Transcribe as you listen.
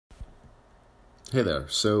Hey there.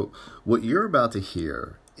 So, what you're about to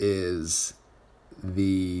hear is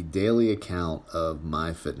the daily account of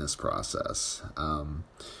my fitness process.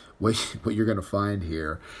 What you're going to find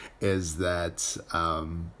here is that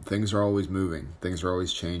things are always moving, things are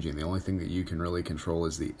always changing. The only thing that you can really control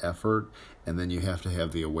is the effort, and then you have to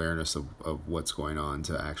have the awareness of what's going on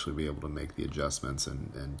to actually be able to make the adjustments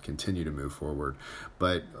and continue to move forward.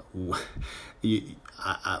 But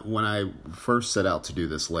when I first set out to do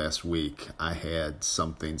this last week, I had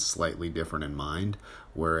something slightly different in mind,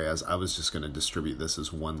 whereas I was just going to distribute this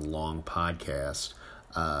as one long podcast,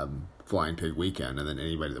 Flying Pig Weekend, and then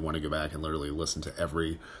anybody that want to go back and literally listen to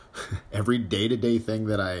every day-to-day thing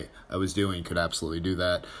that I was doing could absolutely do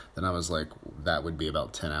that. Then I was like, that would be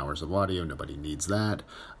about 10 hours of audio. Nobody needs that.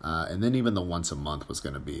 And then even the once a month was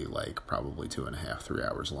going to be like probably 2.5, 3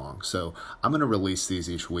 hours long. So I'm going to release these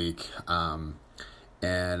each week.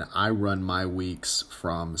 And I run my weeks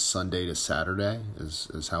from Sunday to Saturday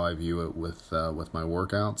is how I view it with my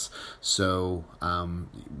workouts. So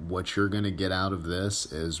what you're going to get out of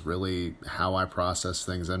this is really how I process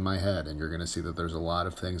things in my head. And you're going to see that there's a lot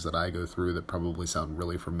of things that I go through that probably sound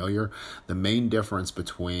really familiar. The main difference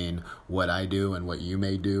between what I do and what you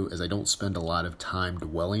may do is I don't spend a lot of time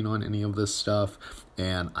dwelling on any of this stuff.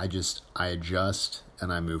 And I adjust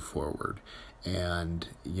and I move forward. And,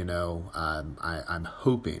 I'm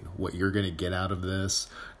hoping what you're going to get out of this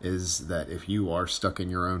is that if you are stuck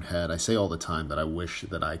in your own head, I say all the time that I wish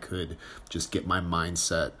that I could just get my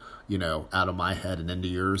mindset, out of my head and into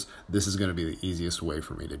yours. This is going to be the easiest way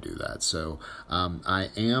for me to do that. So I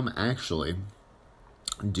am actually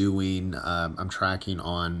doing, I'm tracking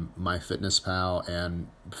on MyFitnessPal and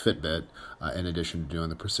Fitbit, in addition to doing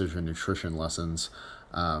the precision nutrition lessons.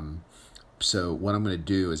 So what I'm going to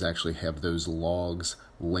do is actually have those logs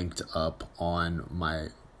linked up on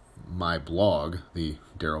my blog, the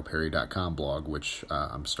darylperry.com blog, which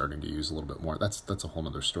I'm starting to use a little bit more. That's a whole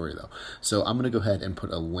nother story though. So I'm going to go ahead and put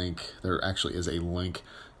a link. There actually is a link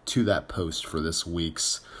to that post for this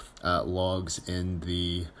week's logs in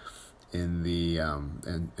the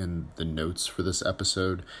notes for this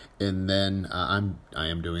episode. And then I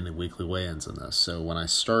am doing the weekly weigh-ins in this. So when I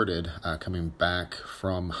started coming back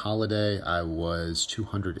from holiday, I was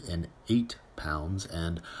 208 pounds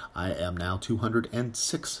and I am now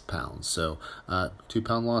 206 pounds. So 2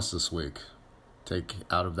 pound loss this week. Take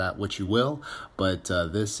out of that what you will, but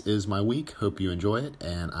this is my week. Hope you enjoy it,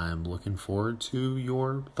 and I'm looking forward to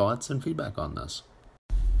your thoughts and feedback on this.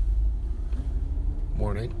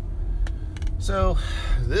 Morning. So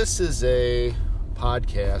this is a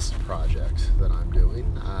podcast project that I'm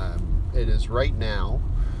doing. It is right now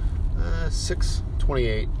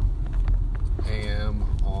 6:28 a.m.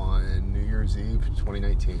 on New Year's Eve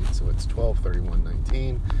 2019, so it's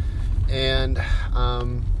 12/31/19, and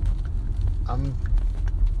I'm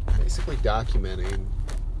basically documenting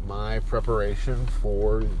my preparation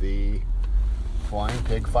for the Flying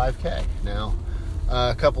Pig 5K. Now,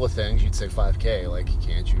 a couple of things. You'd say 5K, like,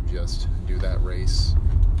 can't you just do that race,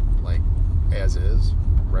 like, as is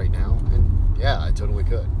right now? And yeah, I totally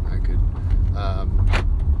could. I could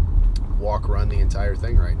run the entire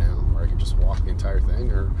thing right now, or I could just walk the entire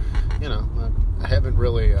thing, or, I haven't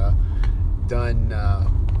really done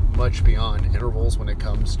much beyond intervals when it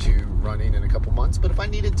comes to running in a couple months, but if I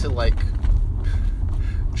needed to, like,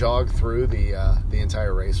 jog through the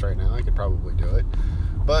entire race right now, I could probably do it.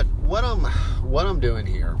 But what I'm doing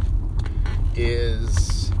here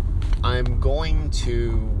is I'm going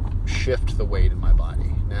to shift the weight in my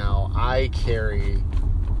body. Now, I carry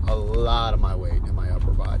a lot of my weight in my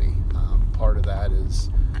upper body. Part of that is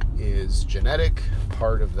genetic.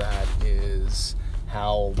 Part of that is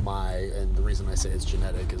how and the reason I say it's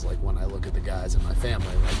genetic is, like, when I look at the guys in my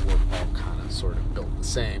family, like, we're all kind of sort of built the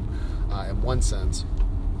same in one sense,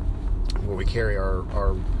 where we carry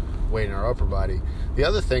our weight in our upper body. The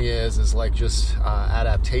other thing is like just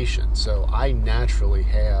adaptation. So I naturally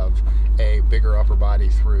have a bigger upper body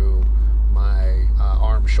through my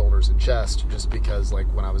arms, shoulders, and chest, just because, like,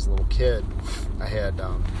 when I was a little kid, I had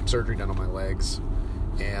surgery done on my legs,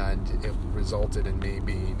 and it resulted in me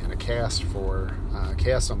being in a cast I had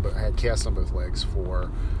cast on both legs for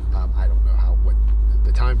I don't know what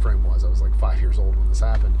the time frame was. I was like 5 years old when this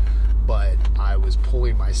happened, but I was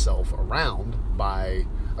pulling myself around I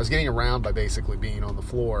was getting around by basically being on the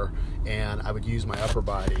floor, and I would use my upper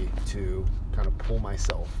body to kind of pull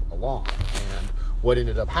myself along. And what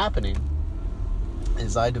ended up happening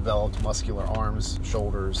is I developed muscular arms,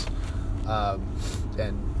 shoulders,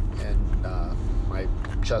 and my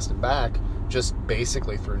chest and back, just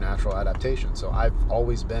basically through natural adaptation. So I've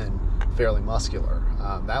always been fairly muscular.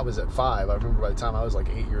 That was at 5. I remember by the time I was like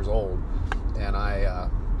 8 years old, and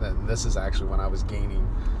and this is actually when I was gaining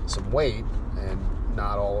some weight, and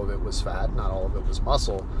not all of it was fat, not all of it was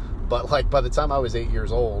muscle, but like by the time I was 8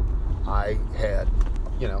 years old, I had,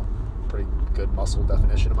 pretty good muscle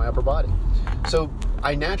definition in my upper body. So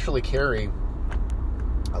I naturally carry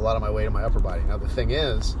a lot of my weight in my upper body. Now the thing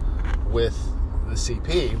is, with the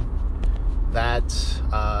CP, that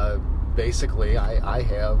basically I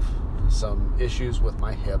have some issues with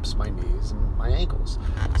my hips, my knees, and my ankles.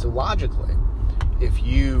 So logically, if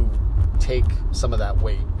you take some of that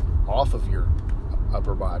weight off of your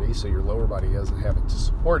upper body, so your lower body doesn't have it to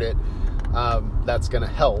support it, that's going to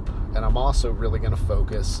help. And I'm also really going to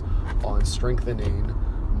focus on strengthening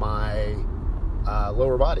my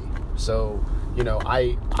lower body. So,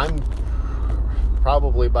 I'm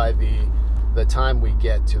probably by the time we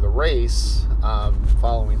get to the race,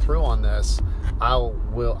 following through on this, I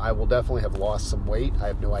will definitely have lost some weight. I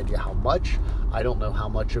have no idea how much. I don't know how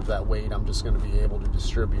much of that weight I'm just going to be able to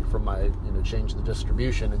distribute from my, change the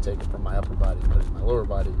distribution and take it from my upper body and put it in my lower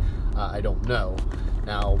body. I don't know.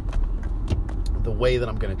 Now, the way that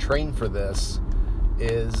I'm going to train for this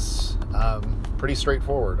is pretty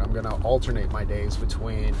straightforward. I'm going to alternate my days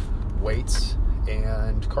between weights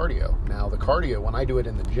and cardio. Now, the cardio, when I do it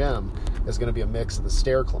in the gym, is going to be a mix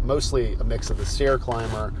of mostly a mix of the stair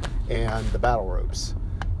climber and the battle ropes.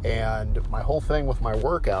 And my whole thing with my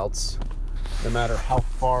workouts, no matter how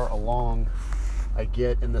far along I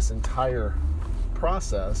get in this entire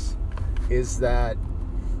process, is that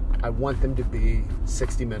I want them to be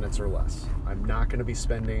 60 minutes or less. I'm not going to be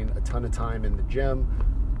spending a ton of time in the gym.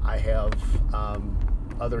 I have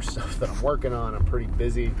other stuff that I'm working on. I'm pretty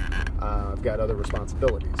busy. I've got other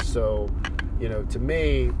responsibilities. So, to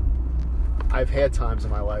me, I've had times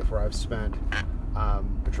in my life where I've spent a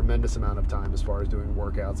tremendous amount of time as far as doing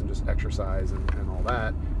workouts and just exercise and all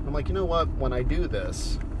that. And I'm like, you know what? When I do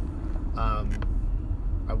this, I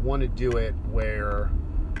want to do it where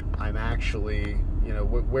I'm actually,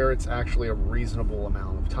 where it's actually a reasonable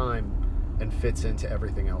amount of time and fits into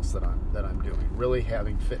everything else that I'm doing. Really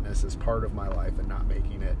having fitness as part of my life and not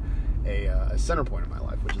making it a center point of my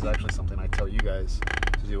life, which is actually something I tell you guys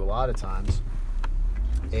to do a lot of times.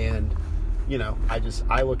 And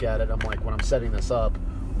I look at it, I'm like, when I'm setting this up,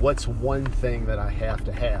 what's one thing that I have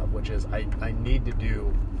to have, which is I need to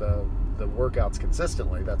do the workouts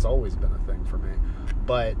consistently. That's always been a thing for me.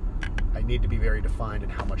 But I need to be very defined in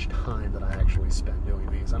how much time that I actually spend doing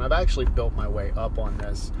these. And I've actually built my way up on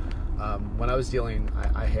this. When I was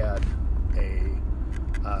I had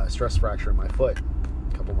a stress fracture in my foot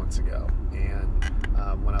a couple months ago. And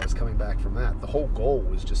when I was coming back from that, the whole goal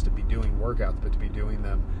was just to be doing workouts, but to be doing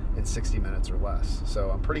them in 60 minutes or less. So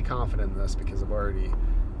I'm pretty confident in this because I've already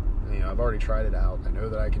tried it out. I know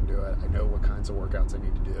that I can do it. I know what kinds of workouts I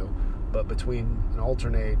need to do. But between an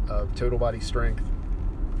alternate of total body strength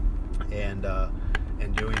and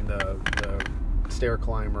doing the stair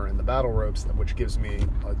climber and the battle ropes, which gives me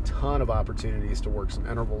a ton of opportunities to work some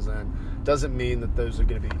intervals in, doesn't mean that those are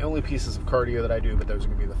going to be the only pieces of cardio that I do, but those are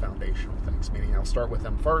going to be the foundational things, meaning I'll start with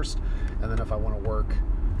them first, and then if I want to work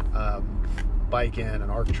bike in, an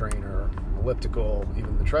arc trainer, elliptical,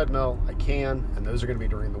 even the treadmill, I can, and those are going to be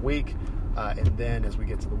during the week. And then as we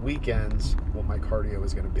get to the weekends, what my cardio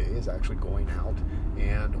is going to be is actually going out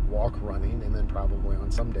and running, and then probably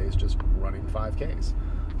on some days just running 5Ks.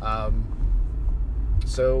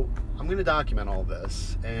 So I'm going to document all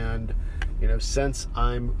this, and since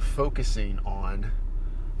I'm focusing on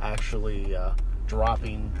actually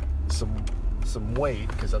dropping some weight,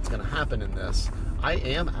 because that's going to happen in this, I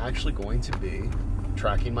am actually going to be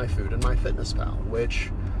tracking my food in MyFitnessPal, which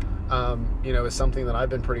is something that I've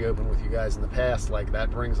been pretty open with you guys in the past. Like, that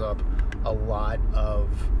brings up a lot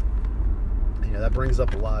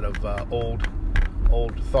of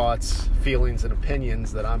old thoughts, feelings, and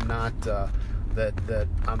opinions that I'm not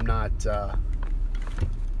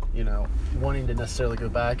wanting to necessarily go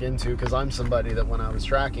back into, because I'm somebody that when I was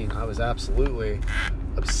tracking, I was absolutely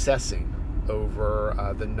obsessing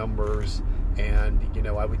over the numbers, and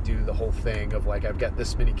I would do the whole thing of like, I've got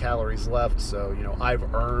this many calories left, so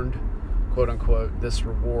I've earned, quote unquote, this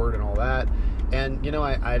reward and all that. And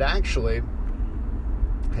I'd actually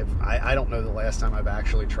I don't know the last time I've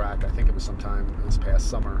actually tracked. I think it was sometime this past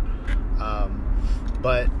summer,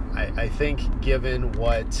 but I think given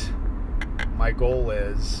what my goal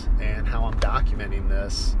is and how I'm documenting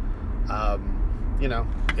this,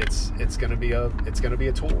 it's going to be a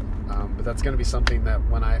tool. But that's going to be something that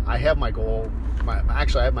when I have my goal, I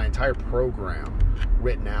have my entire program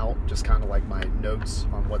written out, just kind of like my notes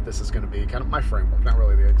on what this is going to be, kind of my framework, not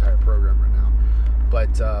really the entire program right now,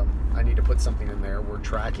 but I need to put something in there where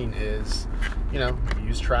tracking is,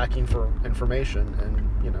 use tracking for information and,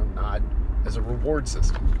 not as a reward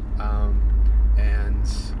system.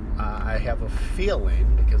 I have a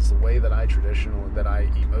feeling, because the way that I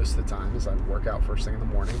eat most of the time is I work out first thing in the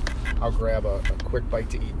morning. I'll grab a quick bite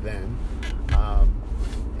to eat then.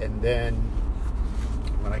 And then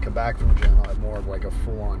when I come back from the gym, I'll have more of like a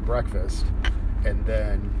full-on breakfast. And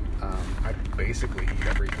then I basically eat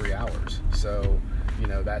every 3 hours. So,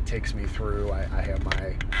 that takes me through, I have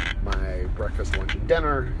my breakfast, lunch, and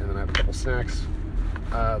dinner, and then I have a couple snacks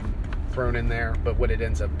thrown in there. But what it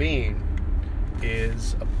ends up being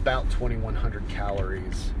is about 2,100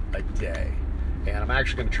 calories a day. And I'm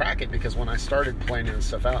actually going to track it, because when I started planning this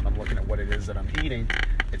stuff out and I'm looking at what it is that I'm eating,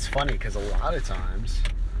 it's funny because a lot of times,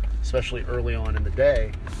 especially early on in the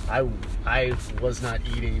day, I was not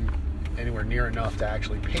eating anywhere near enough to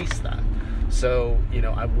actually pace that. So,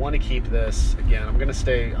 I want to keep this, again,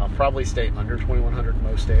 I'll probably stay under 2,100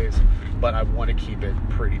 most days, but I want to keep it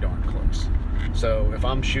pretty darn close. So if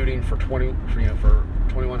I'm shooting for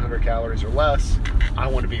 2,100 calories or less, I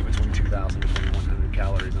want to be between 2,000 to 2,100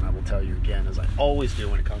 calories. And I will tell you again, as I always do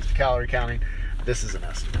when it comes to calorie counting, this is an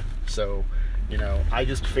estimate. So, I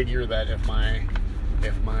just figure that if my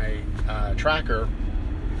tracker,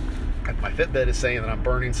 if my Fitbit is saying that I'm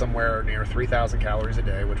burning somewhere near 3,000 calories a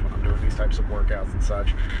day, which when I'm doing these types of workouts and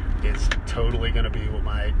such, is totally going to be what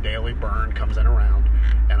my daily burn comes in around.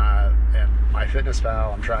 And my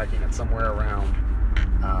MyFitnessPal, I'm tracking it somewhere around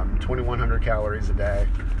 2,100 calories a day.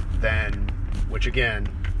 Then, which again,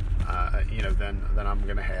 then I'm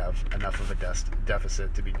going to have enough of a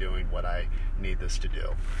deficit to be doing what I need this to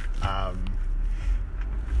do.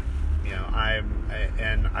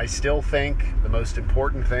 I still think the most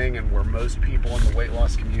important thing, and where most people in the weight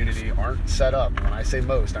loss community aren't set up, and when I say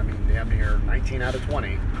most, I mean damn near 19 out of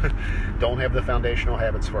 20, don't have the foundational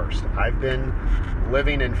habits first. I've been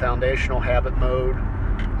living in foundational habit mode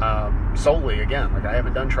solely, again, like I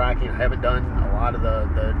haven't done tracking, I haven't done a lot of the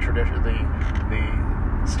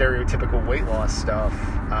stereotypical weight loss stuff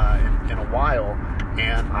in a while,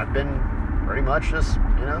 and I've been pretty much just,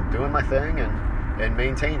 doing my thing and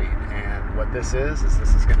maintaining. And what this is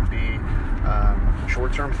this is going to be a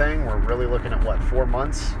short-term thing. We're really looking at 4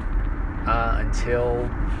 months until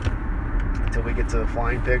we get to the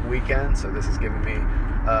Flying Pig weekend. So this is giving me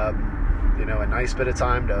a nice bit of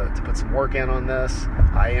time to put some work in on this.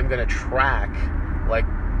 I am going to track like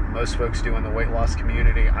most folks do in the weight loss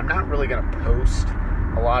community. I'm not really going to post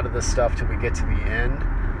a lot of this stuff till we get to the end.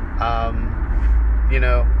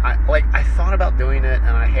 I thought about doing it,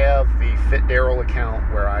 and I have the Fit Daryl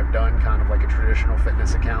account where I've done kind of like a traditional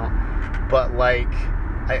fitness account, but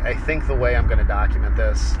I think the way I'm going to document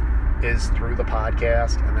this is through the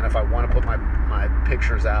podcast, and then if I want to put my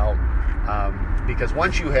pictures out, because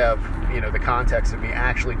once you have, the context of me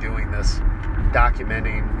actually doing this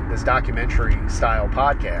documentary style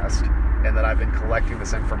podcast, and that I've been collecting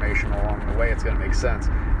this information along the way, it's going to make sense.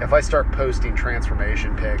 If I start posting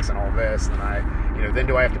transformation pics and all this, then then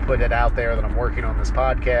do I have to put it out there that I'm working on this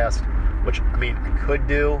podcast? Which, I could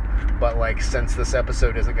do, but since this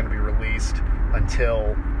episode isn't going to be released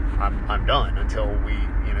until I'm done, until we,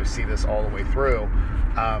 see this all the way through,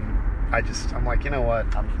 I'm like, you know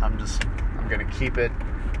what? I'm going to keep it.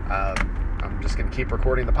 I'm just going to keep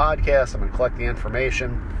recording the podcast. I'm going to collect the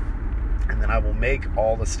information, and then I will make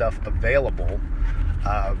all the stuff available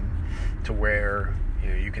to where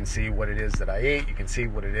you can see what it is that I ate. You can see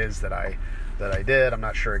what it is that I did. I'm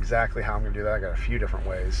not sure exactly how I'm going to do that. I got a few different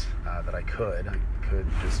ways that I could. I could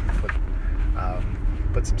just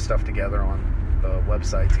put some stuff together on the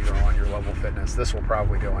websites, either on Your Level Fitness. This will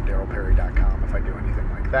probably go on darylperry.com if I do anything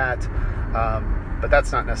like that. But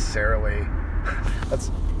that's not necessarily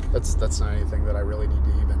that's not anything that I really need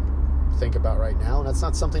to even think about right now, and that's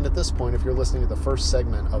not something at this point, if you're listening to the first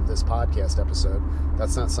segment of this podcast episode,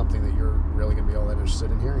 that's not something that you're really going to be all that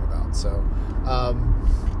interested in hearing about. So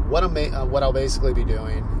what I'll basically be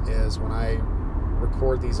doing is, when I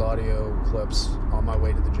record these audio clips on my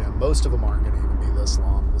way to the gym, most of them aren't going to even be this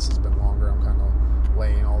long. This has been longer. I'm kind of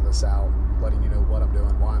laying all this out, letting you know what I'm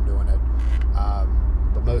doing, why I'm doing it,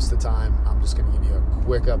 but most of the time I'm just going to give you a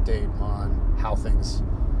quick update on how things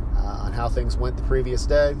went the previous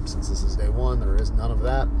day. Since this is day one, there is none of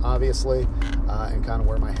that, obviously, and kind of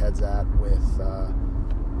where my head's at with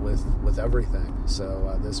everything.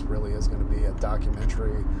 So this really is going to be a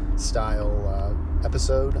documentary style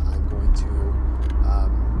episode. I'm going to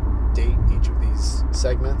date each of these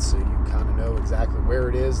segments so you kind of know exactly where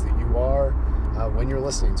it is that you are when you're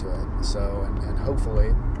listening to it. So and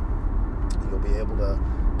hopefully you'll be able to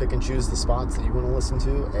pick and choose the spots that you want to listen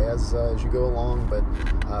to as you go along. But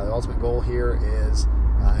the ultimate goal here is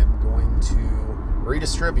I'm going to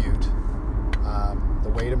redistribute the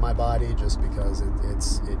weight of my body, just because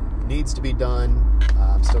it needs to be done.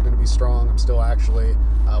 I'm still going to be strong. I'm still actually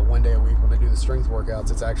one day a week when I do the strength workouts,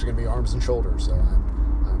 it's actually going to be arms and shoulders. So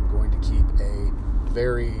I'm going to keep a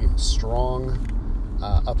very strong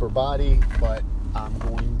upper body, but I'm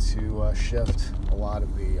going to shift a lot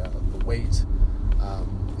of the weight,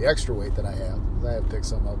 the extra weight that I have. I have picked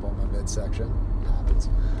some up on my midsection. It happens.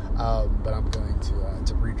 But I'm going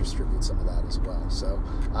to redistribute some of that as well. So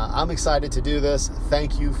I'm excited to do this.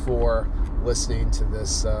 Thank you for listening to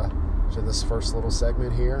this first little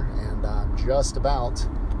segment here, and I'm just about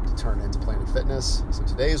to turn into Planet Fitness. So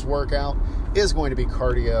today's workout is going to be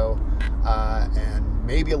cardio and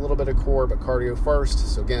maybe a little bit of core, but cardio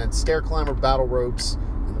first. So again, stair climber, battle ropes,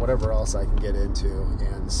 and whatever else I can get into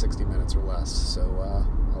in 60 minutes or less. So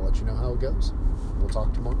I'll let you know how it goes. We'll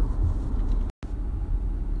talk tomorrow.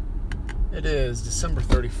 It is December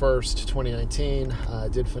 31st, 2019. I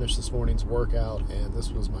did finish this morning's workout, and this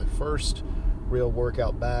was my first real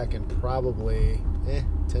workout back in probably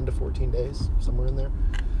 10 to 14 days, somewhere in there.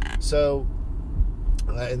 So,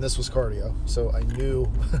 and this was cardio. So I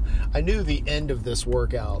knew the end of this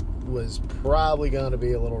workout was probably going to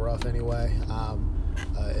be a little rough anyway.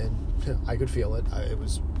 And I could feel it. I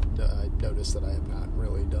noticed that I have not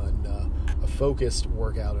really done a focused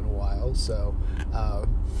workout in a while. So,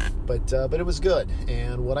 but it was good.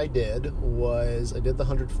 And what I did was I did the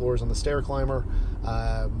 100 floors on the stair climber.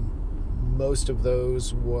 Most of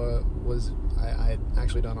those I had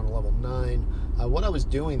actually done on a level 9. What I was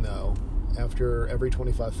doing though, after every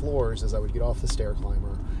 25 floors, is I would get off the stair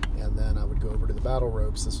climber and then I would go over to the battle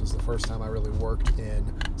ropes. This was the first time I really worked in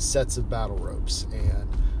sets of battle ropes, and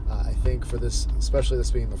I think for this, especially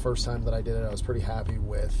this being the first time that I did it, I was pretty happy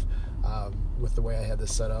with the way I had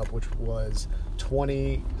this set up, which was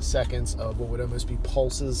 20 seconds of what would almost be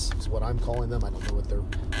pulses, is what I'm calling them. I don't know what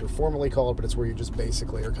they're formally called, but it's where you just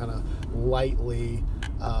basically are kind of lightly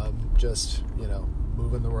just,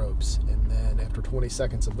 moving the ropes. And then after 20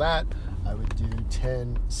 seconds of that, I would do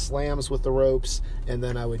 10 slams with the ropes, and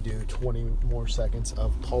then I would do 20 more seconds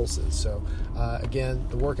of pulses. So again,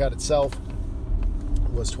 the workout itself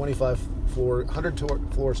was 100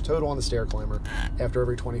 floors total on the stair climber. After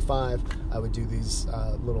every 25, I would do these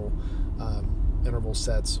little interval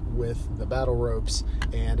sets with the battle ropes,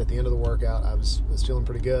 and at the end of the workout, I was feeling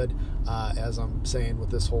pretty good. As I'm saying with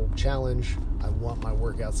this whole challenge, I want my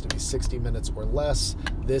workouts to be 60 minutes or less.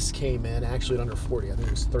 This came in actually at under 40. I think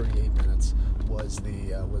it was 38 minutes was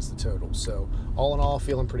the total. So all in all,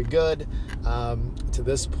 feeling pretty good. To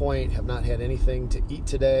this point, have not had anything to eat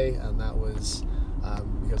today, and that was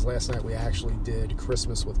because last night we actually did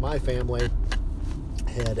Christmas with my family.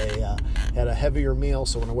 Had a heavier meal,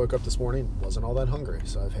 so when I woke up this morning, wasn't all that hungry.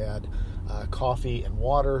 So I've had coffee and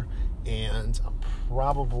water, and I'm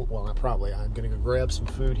going to go grab some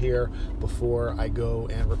food here before I go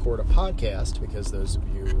and record a podcast, because those of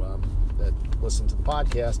you that listen to the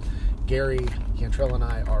podcast, Gary Cantrell and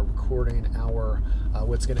I are recording our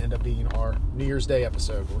what's going to end up being our New Year's Day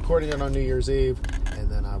episode. We're recording it on New Year's Eve, and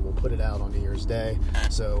then I will put it out on New Year's Day.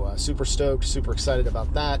 So super stoked, super excited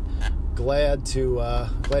about that. Glad to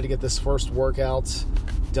get this first workout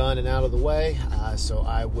done and out of the way. So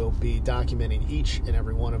I will be documenting each and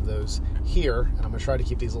every one of those here, and I'm going to try to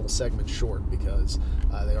keep these little segments short, because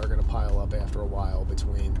they are going to pile up after a while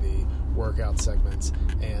between the workout segments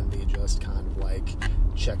and the just kind of like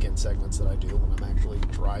check-in segments that I do when I'm actually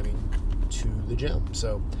driving to the gym.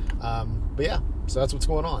 So, but yeah, so that's what's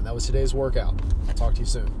going on. That was today's workout. I'll talk to you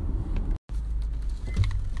soon.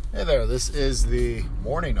 Hey there, this is the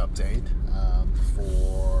morning update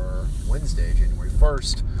for Wednesday, January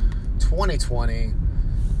 1st, 2020,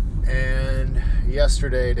 and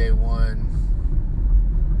yesterday, day one,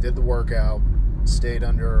 did the workout, stayed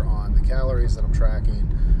under on the calories that I'm tracking,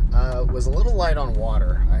 was a little light on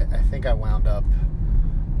water. I think I wound up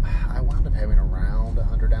having around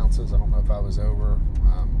 100 ounces. I don't know if I was over,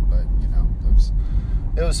 but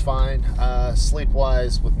it was fine.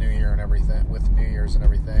 Sleep-wise, with New Year's and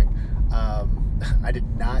everything, I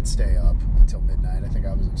did not stay up until midnight. I think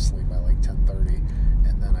I was asleep by like 10:30,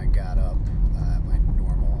 and then I got up my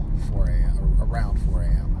normal 4 a.m. around 4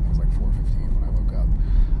 a.m. I think it was like 4:15 when I woke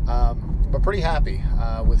up. But pretty happy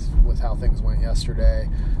with how things went yesterday.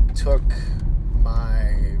 Took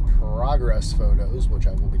my progress photos, which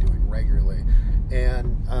I will be doing regularly.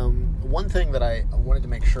 And one thing that I wanted to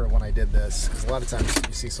make sure when I did this, because a lot of times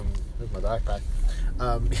you see here's my backpack,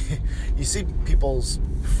 you see people's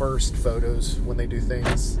first photos when they do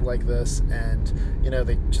things like this, and,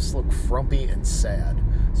 they just look frumpy and sad.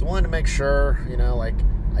 So I wanted to make sure,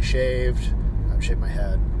 I shaved my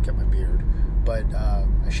head, kept my beard, but I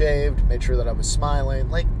shaved, made sure that I was smiling,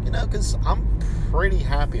 because I'm pretty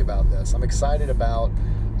happy about this. I'm excited about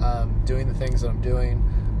doing the things that I'm doing.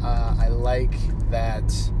 I like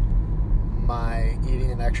that my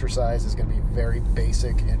eating and exercise is going to be very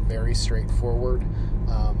basic and very straightforward,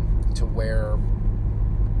 to where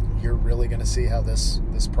you're really going to see how this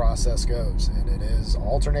process goes. And it is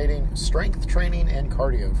alternating strength training and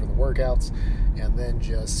cardio for the workouts, and then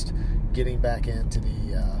just getting back into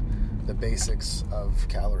the basics of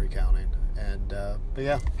calorie counting. And but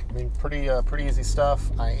yeah, pretty easy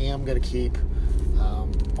stuff. I am going to keep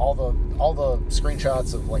all the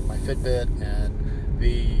screenshots of my Fitbit and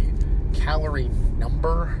the calorie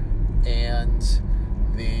number and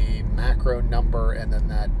the macro number, and then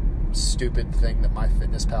that stupid thing that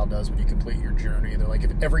MyFitnessPal does when you complete your journey. They're like,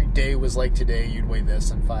 if every day was like today, you'd weigh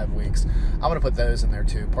this in 5 weeks. I'm going to put those in there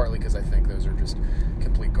too, partly because I think those are just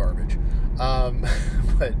complete garbage.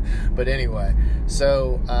 But anyway,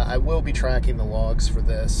 so I will be tracking the logs for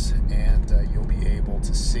this, and you'll be able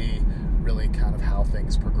to see really kind of how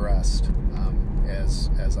things progressed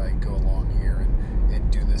as I go along here and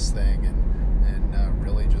do this thing, and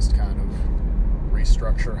really just kind of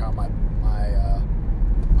restructure how my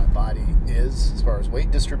body is as far as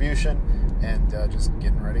weight distribution, and just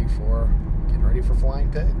getting ready for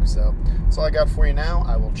Flying Pig. So that's all I got for you now.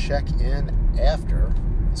 I will check in after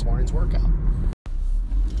this morning's workout.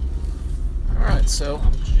 Alright, so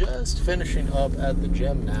I'm just finishing up at the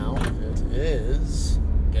gym now. It is,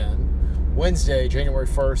 again, Wednesday, January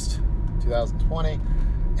 1st, 2020,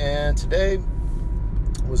 and today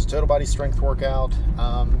was a total body strength workout,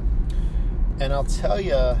 and I'll tell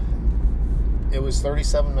you, it was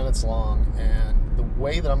 37 minutes long, and the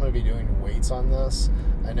way that I'm going to be doing weights on this,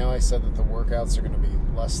 I know I said that the workouts are going to be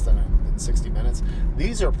less than 60 minutes.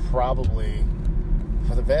 These are probably,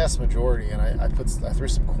 for the vast majority, and I threw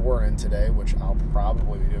some core in today, which I'll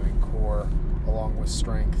probably be doing core along with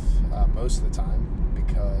strength most of the time,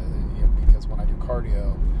 because when I do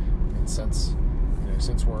cardio, since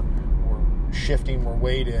we're shifting where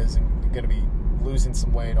weight is and going to be losing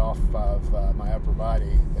some weight off of my upper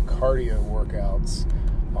body, the cardio workouts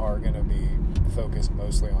are going to be focused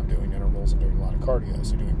mostly on doing intervals and doing a lot of cardio.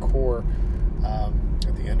 So doing core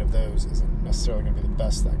at the end of those isn't necessarily going to be the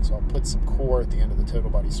best thing. So I'll put some core at the end of the total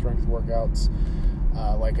body strength workouts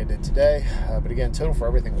like I did today. But again, total for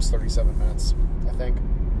everything was 37 minutes, I think.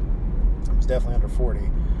 It was definitely under 40.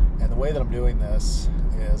 And the way that I'm doing this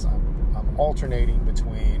is I'm alternating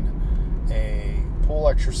between a pull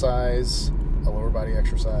exercise, a lower body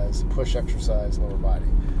exercise, push exercise, lower body.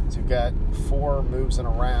 So you've got 4 moves in a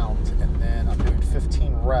round, and then I'm doing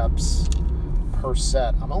 15 reps per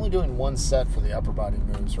set. I'm only doing 1 set for the upper body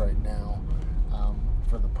moves right now,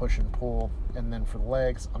 for the push and pull, and then for the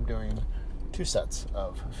legs, I'm doing 2 sets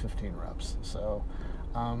of 15 reps. So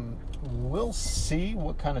we'll see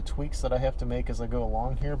what kind of tweaks that I have to make as I go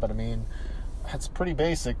along here, but it's pretty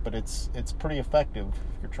basic, but it's pretty effective.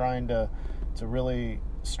 If you're trying to really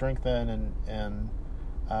strengthen and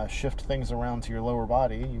shift things around to your lower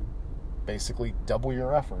body, you basically double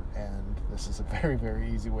your effort, and this is a very,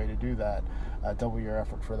 very easy way to do that. Double your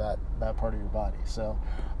effort for that part of your body. So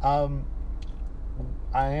I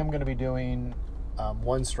am going to be doing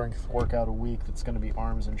 1 strength workout a week. That's going to be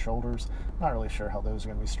arms and shoulders. I'm not really sure how those are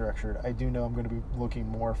going to be structured. I do know I'm going to be looking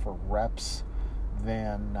more for reps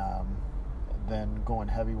than going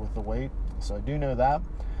heavy with the weight, so I do know that.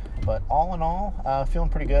 But all in all, feeling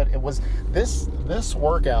pretty good. It was this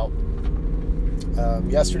workout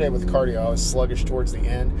yesterday with cardio. I was sluggish towards the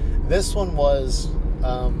end. This one was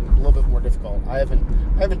a little bit more difficult. I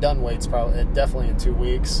haven't done weights definitely in 2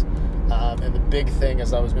 weeks. And the big thing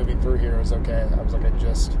as I was moving through here was, okay, I was like,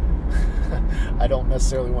 I don't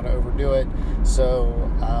necessarily want to overdo it. So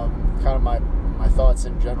kind of my thoughts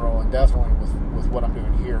in general, and definitely with what I'm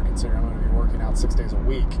doing here, considering I'm going to be working out 6 days a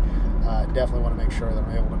week, definitely want to make sure that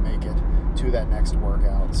I'm able to make it to that next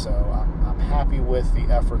workout. So I'm happy with the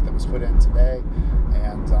effort that was put in today,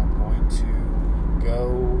 and I'm going to go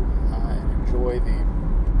and enjoy the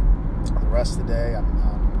rest of the day.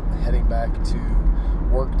 I'm heading back to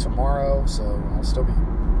work tomorrow, so I'll still be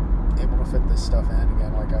able to fit this stuff in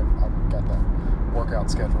again. Like I've got that workout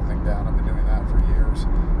schedule thing down. I've been doing that for years,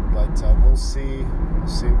 but we'll see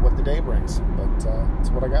what the day brings. But that's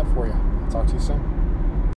what I got for you. I'll talk to you soon.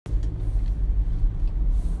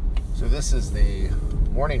 So this is the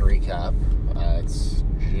morning recap. It's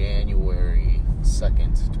January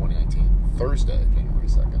 2nd, 2019. Thursday, January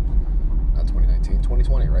 2nd. Not 2019,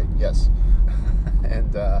 2020, right? Yes.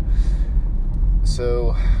 And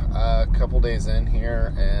so a couple days in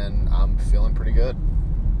here, and I'm feeling pretty good.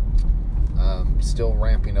 Still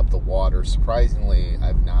ramping up the water. Surprisingly,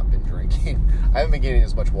 I've not been drinking. I haven't been getting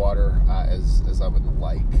as much water as I would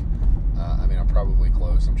like. I mean, I'm probably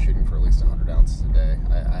close. I'm shooting for at least 100 ounces a day.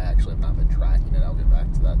 I actually have not been tracking it. I'll get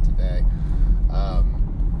back to that today.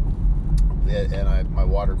 And my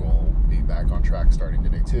water goal will be back on track starting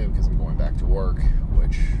today too, because I'm going back to work,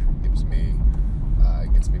 which gets me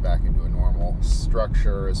back into a normal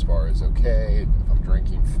structure as far as okay. If I'm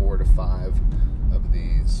drinking 4 to 5 of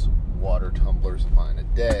these water tumblers of mine a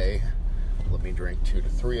day, let me drink 2 to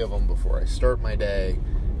 3 of them before I start my day,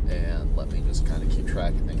 and let me just kind of keep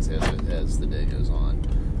track of things as the day goes on.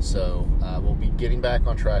 So we'll be getting back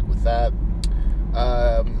on track with that.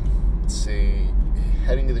 Let's see,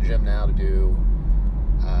 heading to the gym now to do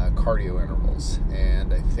cardio intervals,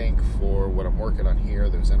 and I think for what I'm working on here,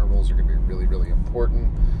 those intervals are going to be really, really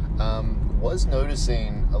important. Was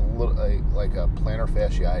noticing a little like a plantar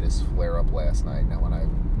fasciitis flare up last night. Now when I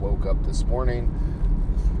woke up this morning,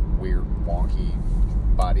 weird wonky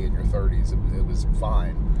body in your 30s, it was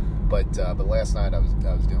fine, but last night I was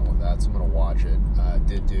dealing with that, so I'm going to watch it.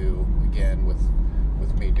 Did do again with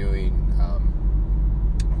me doing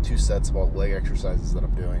 2 sets of all the leg exercises that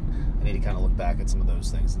I'm doing. I need to kind of look back at some of those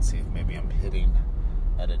things and see if maybe I'm hitting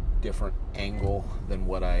at a different angle than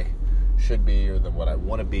what I should be, or than what I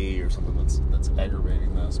want to be, or something that's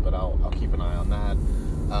aggravating this. But I'll keep an eye on that.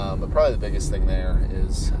 But probably the biggest thing there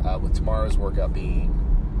is with tomorrow's workout being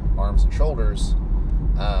arms and shoulders,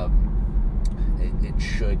 it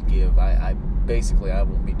should give. I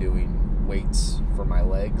won't be doing weights for my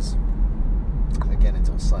legs again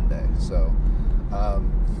until Sunday. So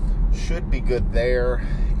should be good there.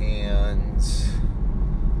 And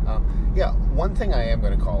one thing I am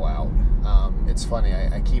going to call out, it's funny,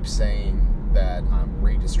 I keep saying that I'm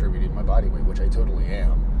redistributing my body weight, which I totally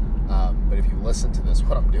am, but if you listen to this,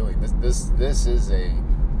 what I'm doing, this is a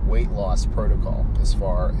weight loss protocol as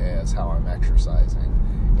far as how I'm exercising.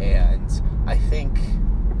 And I think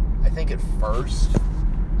at first,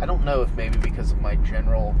 I don't know if maybe because of my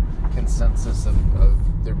general consensus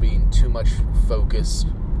of there being too much focus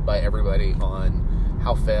by everybody on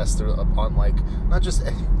how fast they're on, like, not just,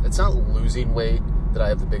 it's not losing weight that I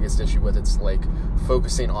have the biggest issue with, it's like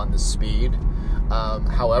focusing on the speed.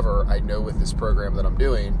 However, I know with this program that I'm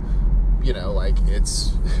doing, like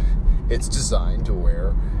it's designed to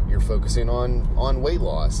where you're focusing on weight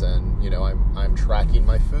loss, and I'm tracking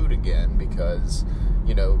my food again, because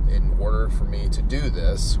in order for me to do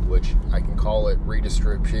this, which I can call it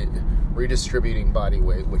redistributing body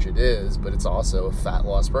weight, which it is, but it's also a fat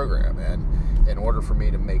loss program. And in order for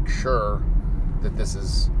me to make sure that this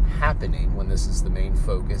is happening when this is the main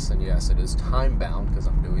focus, and yes, it is time bound because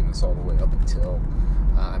I'm doing this all the way up until,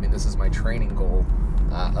 this is my training goal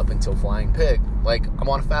up until Flying Pig. Like, I'm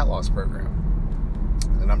on a fat loss program,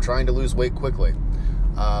 and I'm trying to lose weight quickly.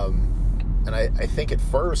 And I think at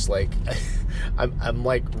first, like, I'm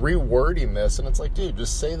like rewording this, and it's like, dude,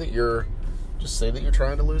 just say that you're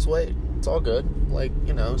trying to lose weight. It's all good. Like,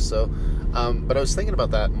 so, but I was thinking about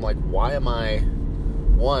that. I'm like, why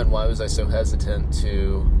was I so hesitant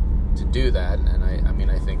to do that?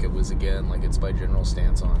 And I think it was, again, like, it's my general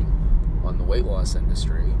stance on the weight loss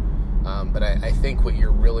industry. But I think what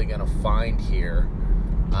you're really going to find here,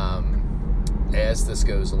 as this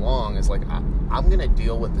goes along, is like, I'm going to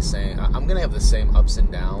deal with I'm going to have the same ups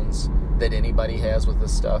and downs that anybody has with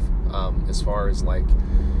this stuff, as far as, like,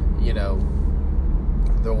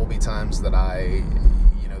 there will be times that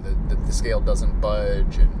the scale doesn't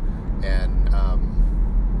budge, and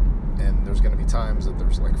there's going to be times that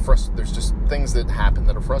there's just things that happen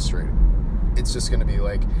that are frustrating. It's just going to be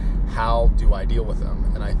like, how do I deal with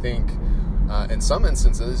them? And I think in some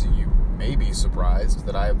instances you may be surprised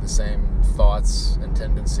that I have the same thoughts and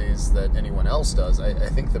tendencies that anyone else does. I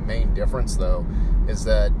think the main difference, though, is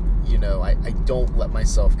that I don't let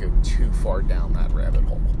myself go too far down that rabbit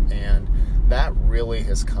hole, and that really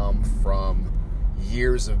has come from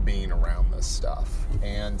years of being around this stuff.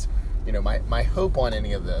 And my hope on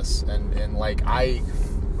any of this,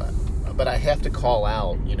 but I have to call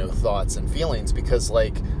out thoughts and feelings, because,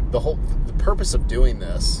 like, the purpose of doing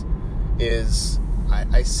this is,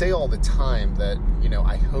 I say all the time that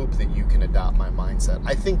I hope that you can adopt my mindset.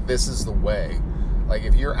 I think this is the way. Like,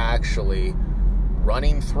 if you're actually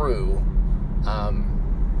running through,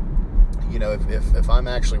 if I'm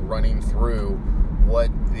actually running through what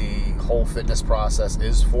the whole fitness process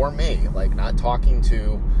is for me. Like, not talking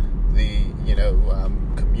to the,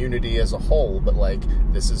 community as a whole, but like,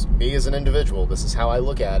 this is me as an individual. This is how I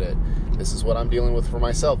look at it. This is what I'm dealing with for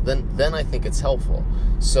myself. Then I think it's helpful.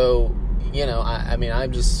 So,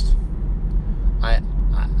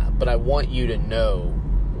 but I want you to know,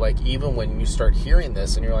 like, even when you start hearing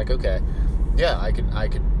this and you're like, okay, yeah, I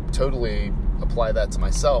could totally apply that to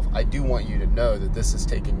myself. I do want you to know that this has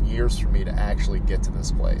taken years for me to actually get to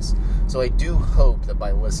this place. So I do hope that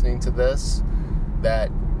by listening to this,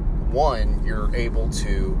 that one, you're able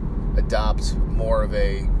to adopt more of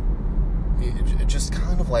a, just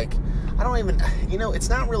kind of like, I don't even, it's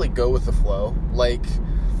not really go with the flow, like,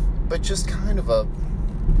 but just kind of a,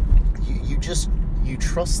 you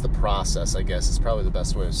trust the process, I guess is probably the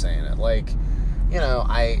best way of saying it. Like,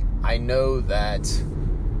 I know that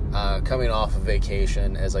coming off of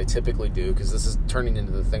vacation, as I typically do, because this is turning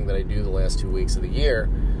into the thing that I do the last 2 weeks of the year,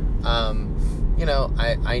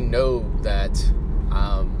 I know that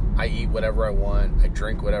I eat whatever I want, I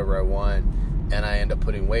drink whatever I want, and I end up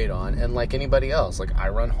putting weight on. And like anybody else, like, I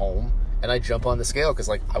run home and I jump on the scale because,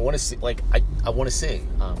 like, I want to see. Like, I want to see.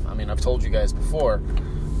 I've told you guys before.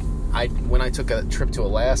 When I took a trip to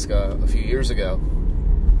Alaska a few years ago,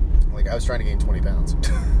 like, I was trying to gain 20 pounds.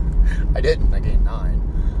 I didn't. I gained 9.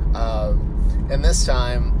 And this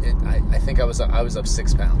time, I think I was up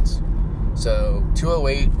 6 pounds. So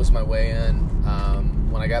 208 was my weigh-in.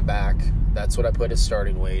 When I got back, that's what I put as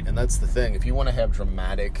starting weight. And that's the thing. If you want to have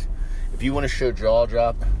if you want to show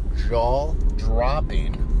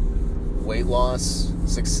jaw-dropping weight loss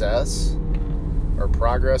success or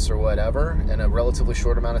progress or whatever in a relatively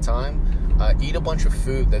short amount of time, eat a bunch of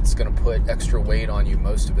food that's going to put extra weight on you.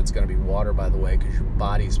 Most of it's going to be water, by the way, because your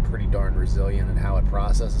body's pretty darn resilient in how it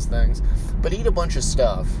processes things. But eat a bunch of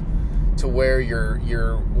stuff to where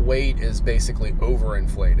your weight is basically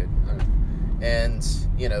overinflated, and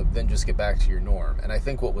then just get back to your norm. And I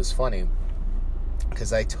think what was funny,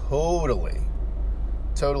 because I totally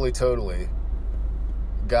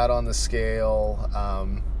got on the scale.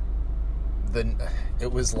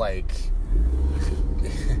 It was like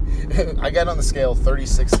I got on the scale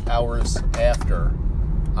 36 hours after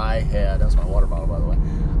I had, that was my water bottle, by the way,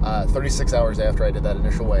 36 hours after I did that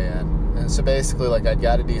initial weigh-in. And so basically, like, I'd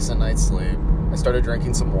got a decent night's sleep. I started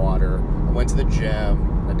drinking some water. I went to the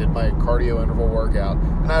gym. I did my cardio interval workout,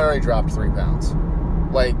 and I already dropped 3 pounds.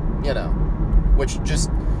 Like, which just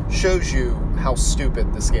shows you how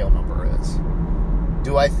stupid the scale number is.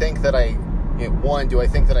 Do I think that I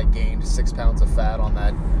gained 6 pounds of fat on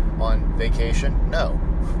vacation? No.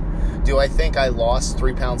 Do I think I lost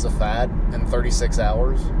 3 pounds of fat in 36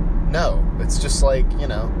 hours? No. It's just like,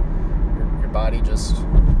 your body just,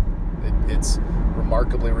 it's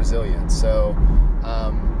remarkably resilient. So,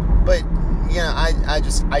 but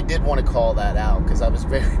I did want to call that out, because I was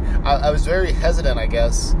very hesitant, I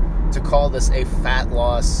guess, to call this a fat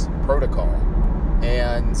loss protocol.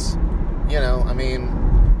 And,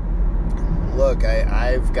 look,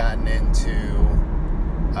 I've gotten into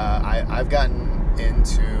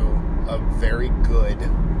a very good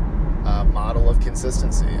model of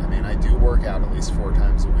consistency. I do work out at least 4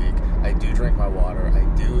 times a week. I do drink my water. I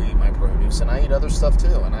do eat my produce, and I eat other stuff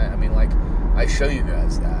too. And I show you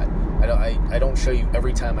guys that. I don't show you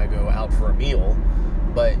every time I go out for a meal,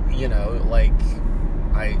 but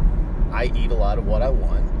I eat a lot of what I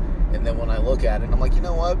want. And then when I look at it, I'm like, you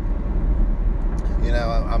know what?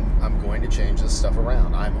 I'm going to change this stuff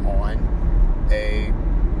around. I'm on a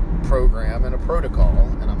program and a protocol,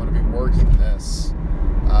 and I'm going to be working this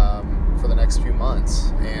for the next few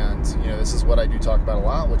months. And this is what I do talk about a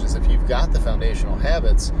lot, which is, if you've got the foundational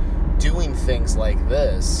habits, doing things like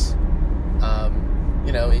this,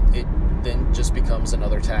 it then just becomes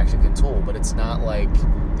another tactic and tool. But it's not like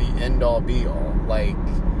the end all be all. Like,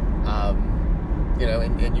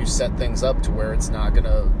 and you set things up to where it's not going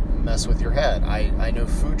to mess with your head. I know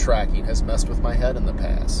food tracking has messed with my head in the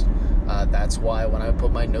past. That's why when I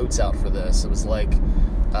put my notes out for this, it was like,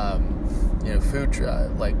 food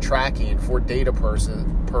tracking for data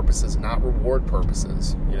purposes, not reward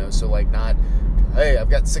purposes. So like, not, hey, I've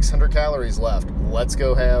got 600 calories left, let's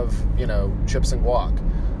go have chips and guac.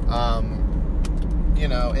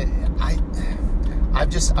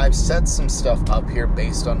 I've set some stuff up here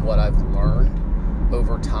based on what I've learned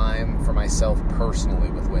over time for myself personally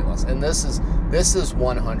with weight loss. And this is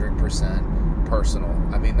 100% personal.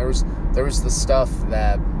 There's the stuff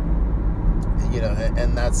that,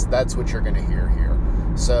 and that's what you're going to hear here.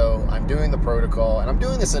 So I'm doing the protocol, and I'm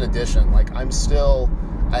doing this in addition. Like, I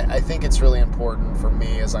think it's really important for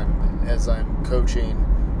me as I'm coaching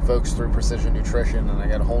folks through Precision Nutrition, and I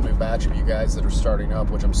got a whole new batch of you guys that are starting up,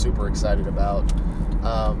 which I'm super excited about.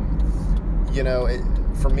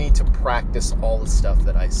 For me to practice all the stuff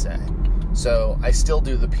that I say. So I still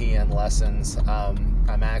do the PN lessons.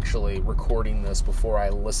 I'm actually recording this before I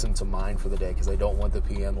listen to mine for the day, because I don't want the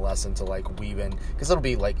PN lesson to weave in, because it'll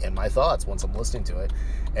be in my thoughts once I'm listening to it,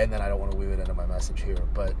 and then I don't want to weave it into my message here.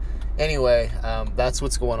 But anyway, that's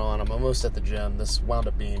what's going on. I'm almost at the gym. This wound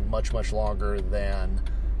up being much, much longer than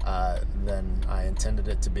I intended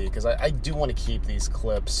it to be, because I do want to keep these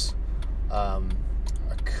clips a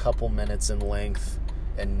couple minutes in length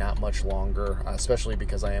and not much longer, especially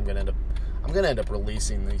because I'm going to end up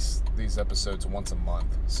releasing these episodes once a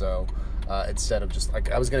month. So instead of just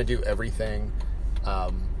I was going to do everything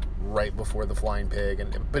right before the Flying Pig,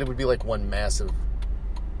 but it would be one massive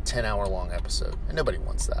 10-hour long episode, and nobody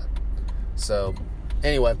wants that. So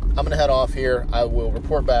anyway, I'm going to head off here. I will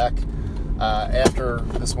report back after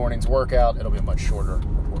this morning's workout. It'll be a much shorter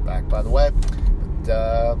report back, by the way. But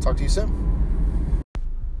I'll talk to you soon.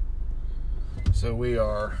 So we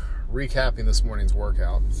are recapping this morning's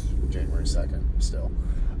workout, January 2nd, still.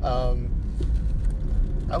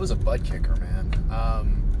 That was a butt kicker, man.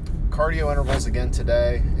 Cardio intervals again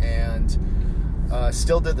today, and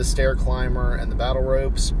still did the stair climber and the battle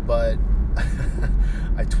ropes, but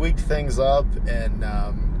I tweaked things up and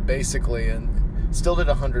basically still did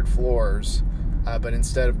 100 floors, but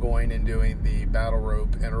instead of going and doing the battle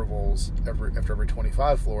rope intervals after every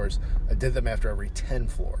 25 floors, I did them after every 10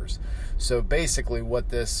 floors. So basically what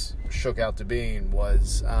this shook out to being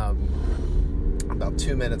was about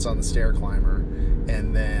 2 minutes on the stair climber,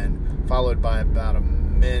 and then followed by about a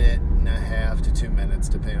minute and a half to 2 minutes,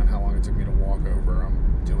 depending on how long it took me to walk over.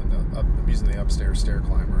 I'm using the upstairs stair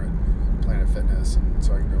climber at Planet Fitness, and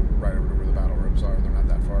so I can go right over to where the battle ropes are. They're not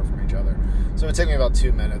that far from each other. So it took me about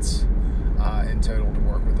 2 minutes in total to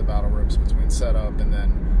work with the battle ropes between setup and then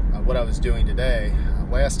what I was doing today.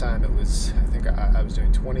 Last time it was, I think I was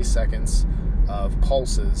doing 20 seconds of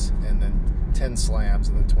pulses and then 10 slams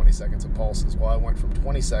and then 20 seconds of pulses. Well, I went from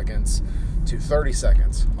 20 seconds to 30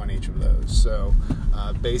 seconds on each of those. So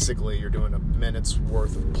basically you're doing a minute's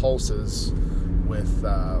worth of pulses with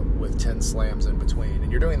 10 slams in between,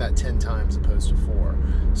 and you're doing that 10 times opposed to 4.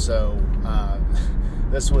 So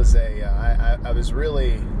this was I was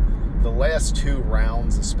really, the last 2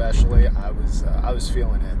 rounds especially, I was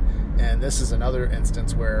feeling it. And this is another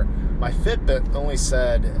instance where my Fitbit only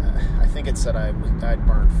said, I think it said I'd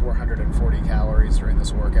burned 440 calories during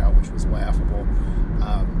this workout, which was laughable,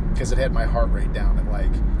 because it had my heart rate down at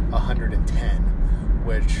 110,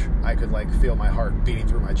 which I could feel my heart beating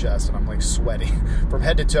through my chest, and I'm sweating from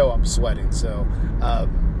head to toe. I'm sweating. So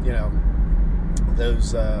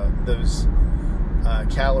those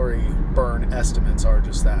calorie burn estimates are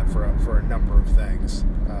just that for a number of things,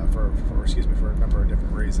 for a number of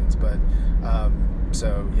different reasons. But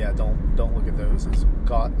so yeah, don't look at those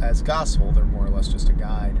as gospel. They're more or less just a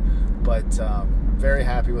guide. But very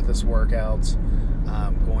happy with this workout.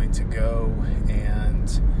 I'm going to go and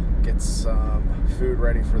get some food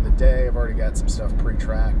ready for the day. I've already got some stuff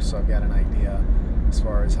pre-tracked, so I've got an idea as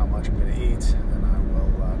far as how much I'm going to eat, and then I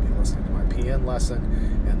will be listening to my PN lesson,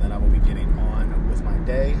 and then I will be getting on with my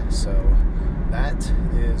day. So that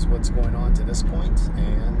is what's going on to this point,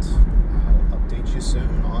 and I'll update you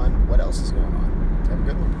soon on what else is going on. Have a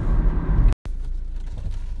good one.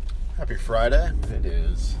 Happy Friday. It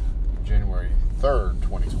is January 3rd,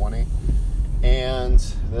 2020, and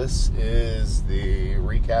this is the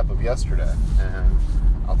recap of yesterday. And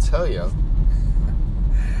I'll tell you,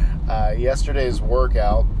 yesterday's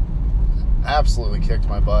workout absolutely kicked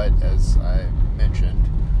my butt, as I mentioned,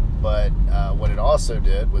 but what it also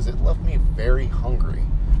did was it left me very hungry.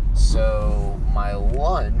 So my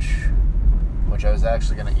lunch, which I was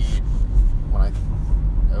actually going to eat when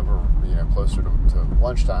closer to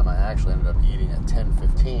lunchtime, I actually ended up eating at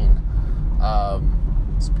 10:15.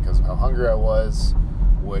 It's because of how hungry I was,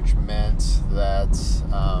 which meant that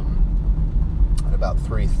at about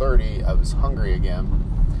 3:30 I was hungry again,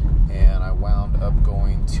 and I wound up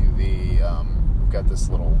going to we've got this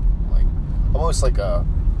little almost like a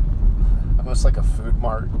food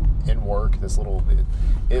mart in work. This little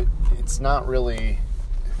it's not really,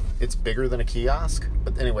 it's bigger than a kiosk,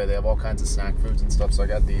 but anyway, they have all kinds of snack foods and stuff. So I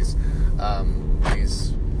got these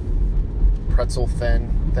pretzel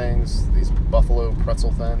thin things, these buffalo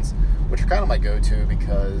pretzel thins, which are kind of my go-to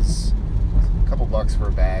because a couple bucks for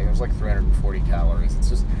a bag. There's 340 calories.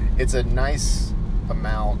 It's a nice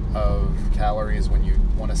amount of calories when you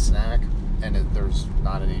want a snack, and there's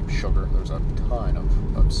not any sugar. There's a ton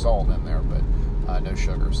of salt in there, but no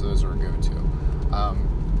sugar. So those are a go-to.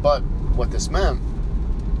 But what this meant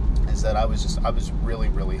is that I was really,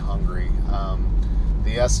 really hungry.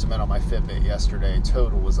 The estimate on my Fitbit yesterday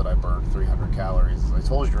total was that I burned 300 calories. As I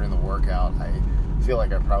told you during the workout, I feel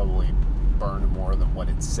like I probably burned more than what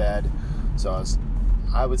it said. So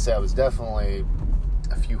I would say I was definitely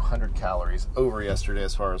a few hundred calories over yesterday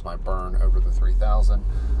as far as my burn over the 3,000.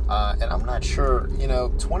 And I'm not sure,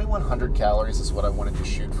 2,100 calories is what I wanted to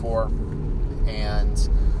shoot for. And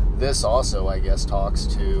this also, I guess, talks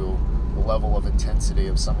to the level of intensity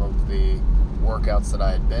of some of the workouts that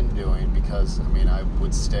I had been doing, because, I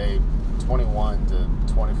would stay 21 to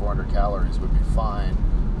 2,400 calories would be fine.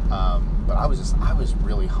 But I was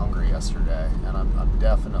really hungry yesterday, and I'm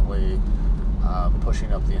definitely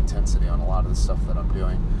pushing up the intensity on a lot of the stuff that I'm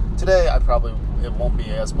doing. Today, it won't be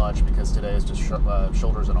as much because today is just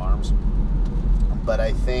shoulders and arms. But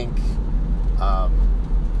I think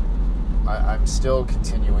I'm still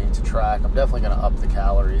continuing to track. I'm definitely going to up the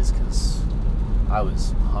calories because I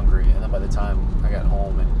was hungry. And then by the time I got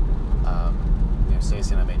home and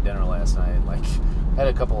Stacey and I made dinner last night,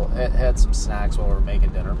 had some snacks while we were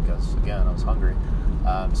making dinner because, again, I was hungry.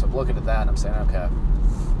 So I'm looking at that and I'm saying, okay,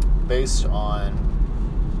 based on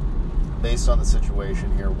the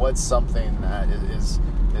situation here, what's something that is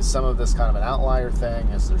some of this kind of an outlier thing?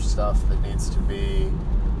 Is there stuff that needs to be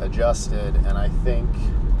adjusted? And I think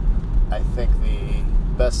the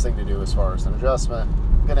best thing to do as far as an adjustment,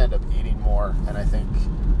 I'm going to end up eating more. And I think,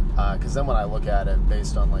 because then when I look at it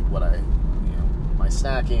based on like what my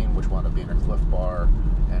snacking, which wound up being a Cliff Bar,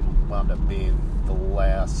 and wound up being the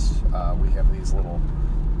last, we have these little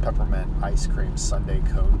peppermint ice cream sundae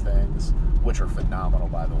cone things, which are phenomenal,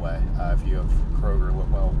 by the way. If you have Kroger,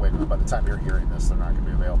 well, wait a minute, by the time you're hearing this, they're not going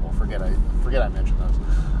to be available. Forget I mentioned those.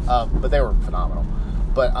 But they were phenomenal.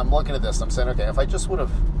 But I'm looking at this, and I'm saying, okay, if I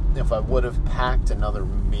would have packed another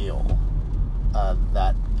meal,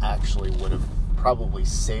 that actually would have probably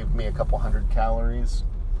saved me a couple hundred calories,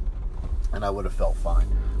 and I would have felt fine.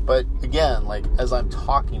 But again, like, as I'm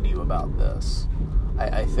talking to you about this,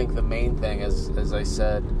 I think the main thing is, as I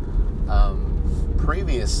said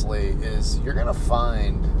previously, is you're going to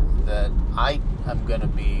find that I am going to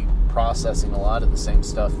be processing a lot of the same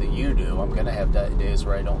stuff that you do. I'm going to have days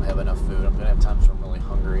where I don't have enough food. I'm going to have times where I'm really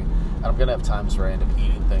hungry. And I'm going to have times where I end up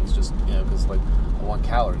eating things just, because, like, I want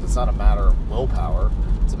calories. It's not a matter of willpower.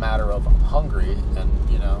 It's a matter of I'm hungry and,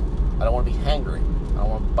 I don't want to be hangry. I don't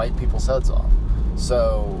want to bite people's heads off.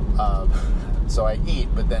 So I eat,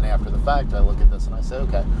 but then after the fact, I look at this and I say,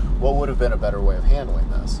 okay, what would have been a better way of handling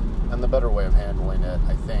this? And the better way of handling it,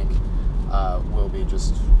 I think, will be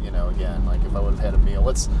just, again, like if I would have had a meal,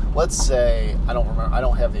 let's say, I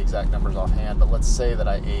don't have the exact numbers offhand, but let's say that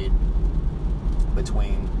I ate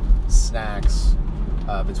between snacks,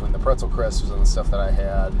 between the pretzel crisps and the stuff that I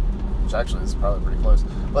had, which actually is probably pretty close.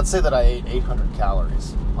 Let's say that I ate 800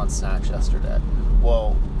 calories on snacks yesterday.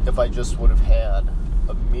 Well, if I just would have had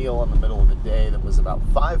a meal in the middle of the day that was about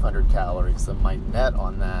 500 calories, then my net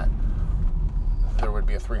on that, there would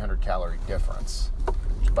be a 300 calorie difference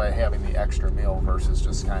by having the extra meal versus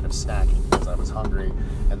just kind of snacking because I was hungry,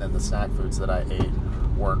 and then the snack foods that I ate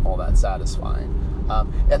weren't all that satisfying.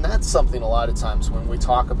 And that's something a lot of times when we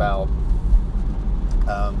talk about,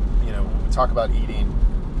 eating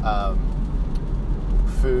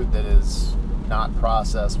food that is not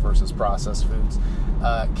processed versus processed foods.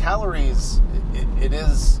 Calories, it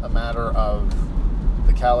is a matter of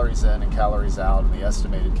the calories in and calories out and the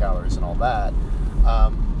estimated calories and all that.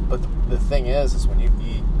 But the thing is when you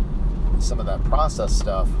eat some of that processed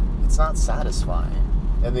stuff, it's not satisfying.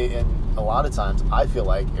 And a lot of times I feel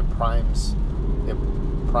like it primes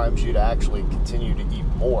you to actually continue to eat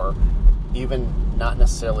more, even not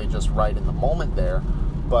necessarily just right in the moment there,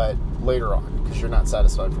 but later on, because you're not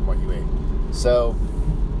satisfied from what you ate. So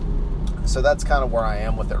that's kind of where I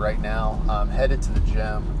am with it right now. I'm headed to the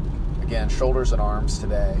gym. Again, shoulders and arms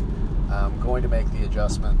today. I'm going to make the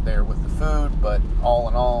adjustment there with the food, but all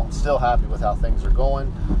in all, still happy with how things are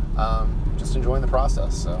going. Just enjoying the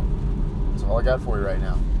process. So that's all I got for you right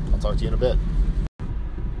now. I'll talk to you in a bit.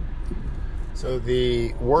 So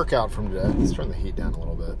the workout from today, let's turn the heat down a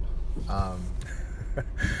little bit.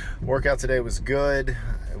 Workout today was good.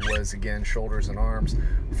 It was, again, shoulders and arms.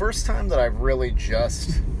 First time that I've really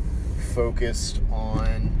just focused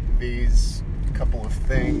on these couple of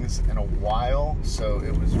things in a while. So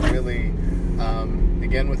it was really,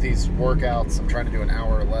 again, with these workouts, I'm trying to do an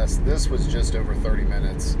hour or less. This was just over 30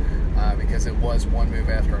 minutes because it was one move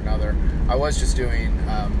after another. I was just doing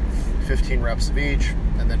 15 reps of each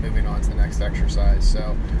and then moving on to the next exercise.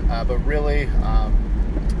 So, but really,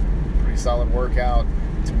 pretty solid workout.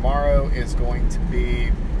 Tomorrow is going to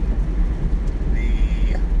be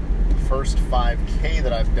the first 5K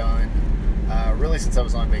that I've done really since I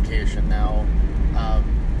was on vacation. Now,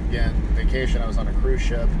 again, vacation, I was on a cruise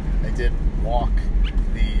ship. I did walk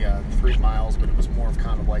the 3 miles, but it was more of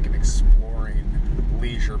kind of like an exploring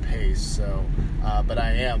leisure pace. So, but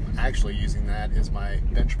I am actually using that as my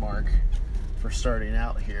benchmark for starting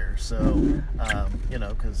out here. So,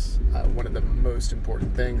 because one of the most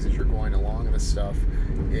important things as you're going along in this stuff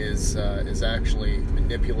is actually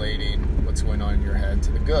manipulating what's going on in your head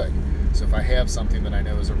to the good. So if I have something that I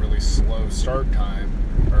know is a really slow start time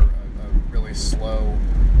or a really slow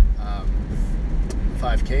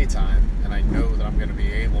 5K time, and I know that I'm going to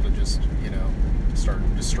be able to just, start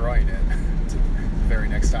destroying it the very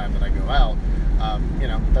next time that I go out,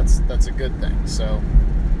 that's a good thing. So,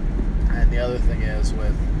 and the other thing is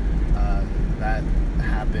with that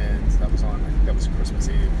happened, I think that was Christmas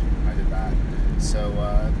Eve, I did that. So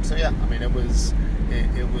yeah, I mean, it was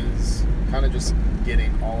kind of just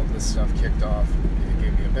getting all of this stuff kicked off. It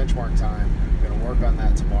gave me a benchmark time. I'm going to work on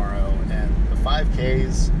that tomorrow. And the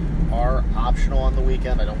 5Ks are optional on the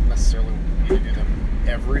weekend. I don't necessarily need to do them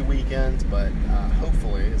every weekend, but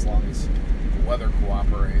hopefully, as long as the weather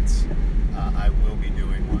cooperates, I will be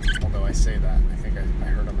doing one. Although I say that, I think I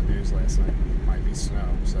heard on the news last night it might be snow.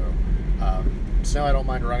 So snow I don't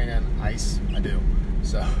mind running in. Ice I do.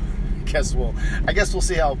 So I guess we'll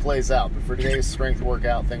see how it plays out. But for today's strength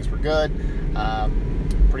workout, things were good.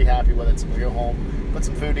 Pretty happy with it. So I'm gonna go home, put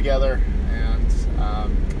some food together,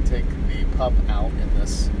 and take the pup out in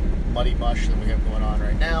this muddy mush that we have going on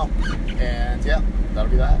right now. And yeah,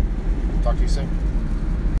 that'll be that. Talk to you soon.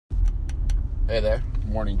 Hey there,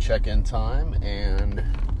 morning check-in time, and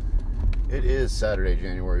it is Saturday,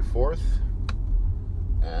 January 4th.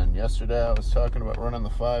 And yesterday I was talking about running the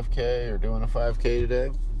 5K or doing a 5K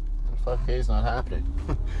today. The 5K is not happening.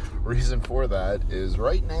 Reason for that is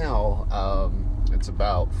right now it's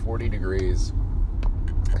about 40 degrees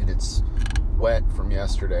and it's wet from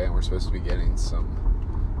yesterday, and we're supposed to be getting some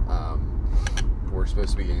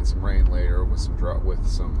rain later with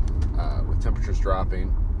temperatures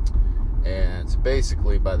dropping. And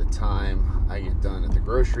basically, by the time I get done at the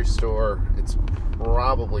grocery store, it's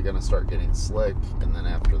probably going to start getting slick. And then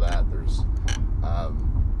after that, there's a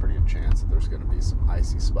pretty good chance that there's going to be some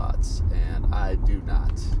icy spots. And I do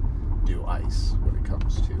not do ice when it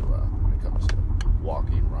comes to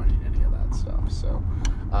walking, running, any of that stuff. So,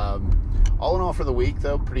 all in all, for the week,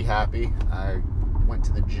 though, pretty happy. I went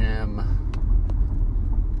to the gym.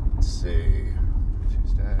 Let's see,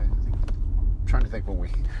 Tuesday. Trying to think when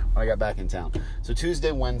I got back in town. So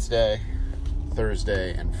Tuesday, Wednesday,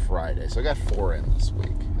 Thursday, and Friday. So I got 4 in this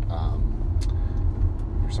week.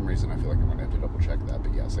 For some reason, I feel like I'm going to have to double check that.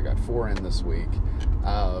 But yes, I got 4 in this week.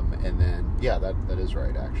 And then, yeah, that is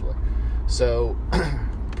right, actually. So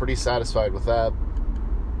pretty satisfied with that.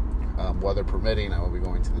 Weather permitting, I will be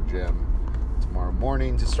going to the gym tomorrow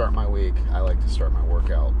morning to start my week. I like to start my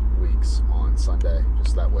workout weeks on Sunday.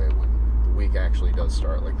 Just that way when the week actually does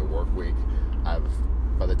start, like the work week,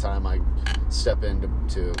 by the time I step into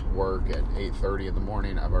work at 8:30 in the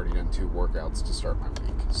morning, I've already done 2 workouts to start my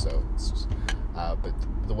week. So, but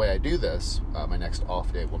the way I do this, my next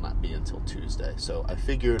off day will not be until Tuesday. So I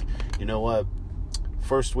figured, you know what?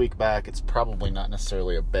 First week back, it's probably not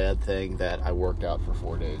necessarily a bad thing that I worked out for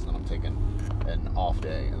 4 days and I'm taking an off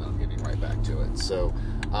day and then I'm getting right back to it. So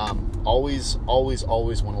always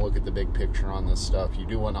want to look at the big picture on this stuff. You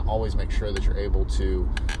do want to always make sure that you're able to,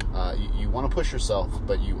 you want to push yourself,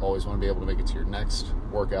 but you always want to be able to make it to your next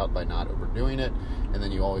workout by not overdoing it. And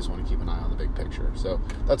then you always want to keep an eye on the big picture. So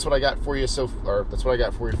that's what I got for you that's what I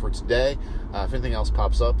got for you for today. If anything else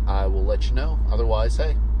pops up, I will let you know. Otherwise,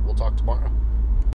 hey, we'll talk tomorrow.